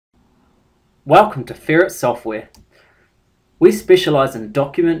Welcome to Ferret Software. We specialize in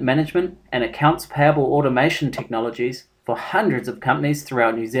document management and accounts payable automation technologies for hundreds of companies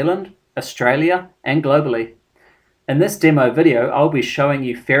throughout New Zealand, Australia, and globally. In this demo video, I'll be showing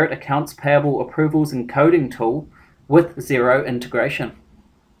you Ferret Accounts Payable Approvals and Coding tool with Xero integration.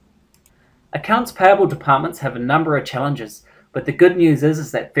 Accounts payable departments have a number of challenges, but the good news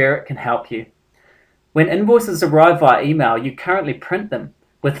is that Ferret can help you. When invoices arrive via email, you currently print them.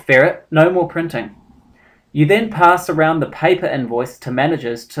 With Ferret, no more printing. You then pass around the paper invoice to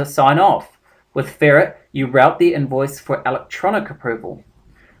managers to sign off. With Ferret, you route the invoice for electronic approval.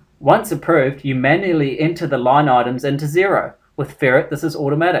 Once approved, you manually enter the line items into Xero. With Ferret, this is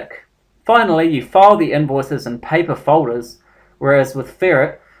automatic. Finally, you file the invoices in paper folders, whereas with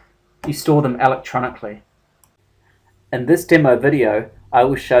Ferret, you store them electronically. In this demo video, I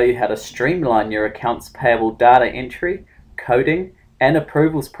will show you how to streamline your accounts payable data entry, coding, and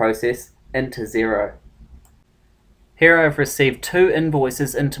approvals process into Xero. Here I've received 2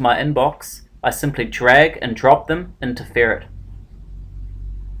 invoices into my inbox. I simply drag and drop them into Ferret.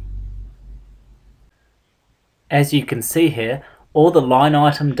 As you can see here, all the line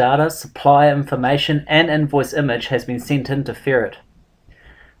item data, supplier information, and invoice image has been sent into Ferret.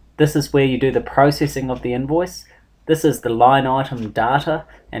 This is where you do the processing of the invoice. This is the line item data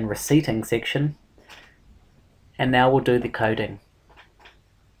and receipting section. And now we'll do the coding.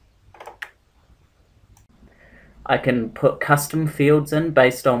 I can put custom fields in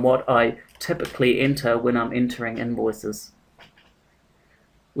based on what I typically enter when I'm entering invoices.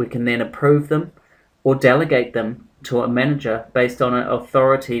 We can then approve them or delegate them to a manager based on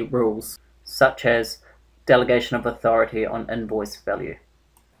authority rules, such as delegation of authority on invoice value.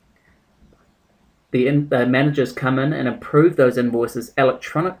 The managers come in and approve those invoices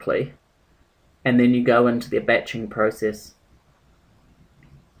electronically, and then you go into the batching process.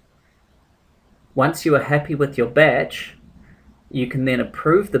 Once you are happy with your batch, you can then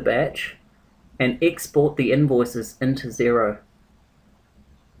approve the batch and export the invoices into Xero.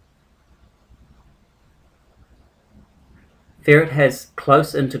 Ferret has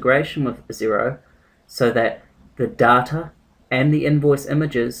close integration with Xero so that the data and the invoice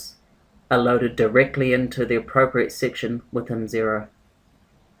images are loaded directly into the appropriate section within Xero.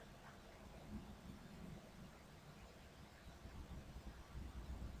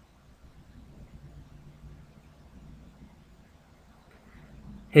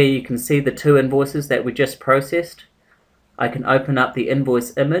 Here you can see the 2 invoices that we just processed. I can open up the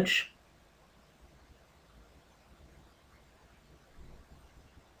invoice image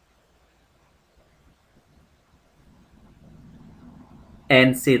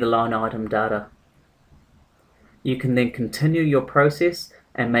and see the line item data. You can then continue your process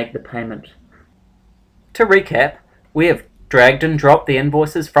and make the payment. To recap, we have dragged and dropped the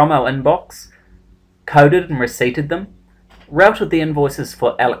invoices from our inbox, coded and receipted them, routed the invoices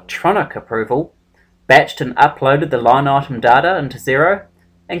for electronic approval, batched and uploaded the line item data into Xero,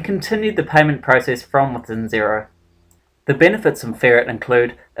 and continued the payment process from within Xero. The benefits of Ferret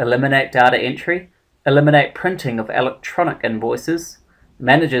include eliminate data entry, eliminate printing of electronic invoices,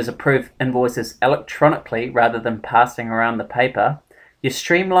 managers approve invoices electronically rather than passing around the paper, you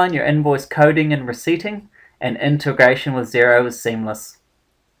streamline your invoice coding and receipting, and integration with Xero is seamless.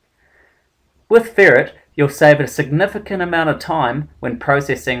 With Ferret, you'll save a significant amount of time when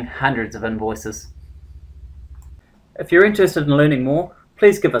processing hundreds of invoices. If you're interested in learning more,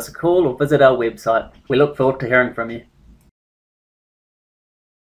 please give us a call or visit our website. We look forward to hearing from you.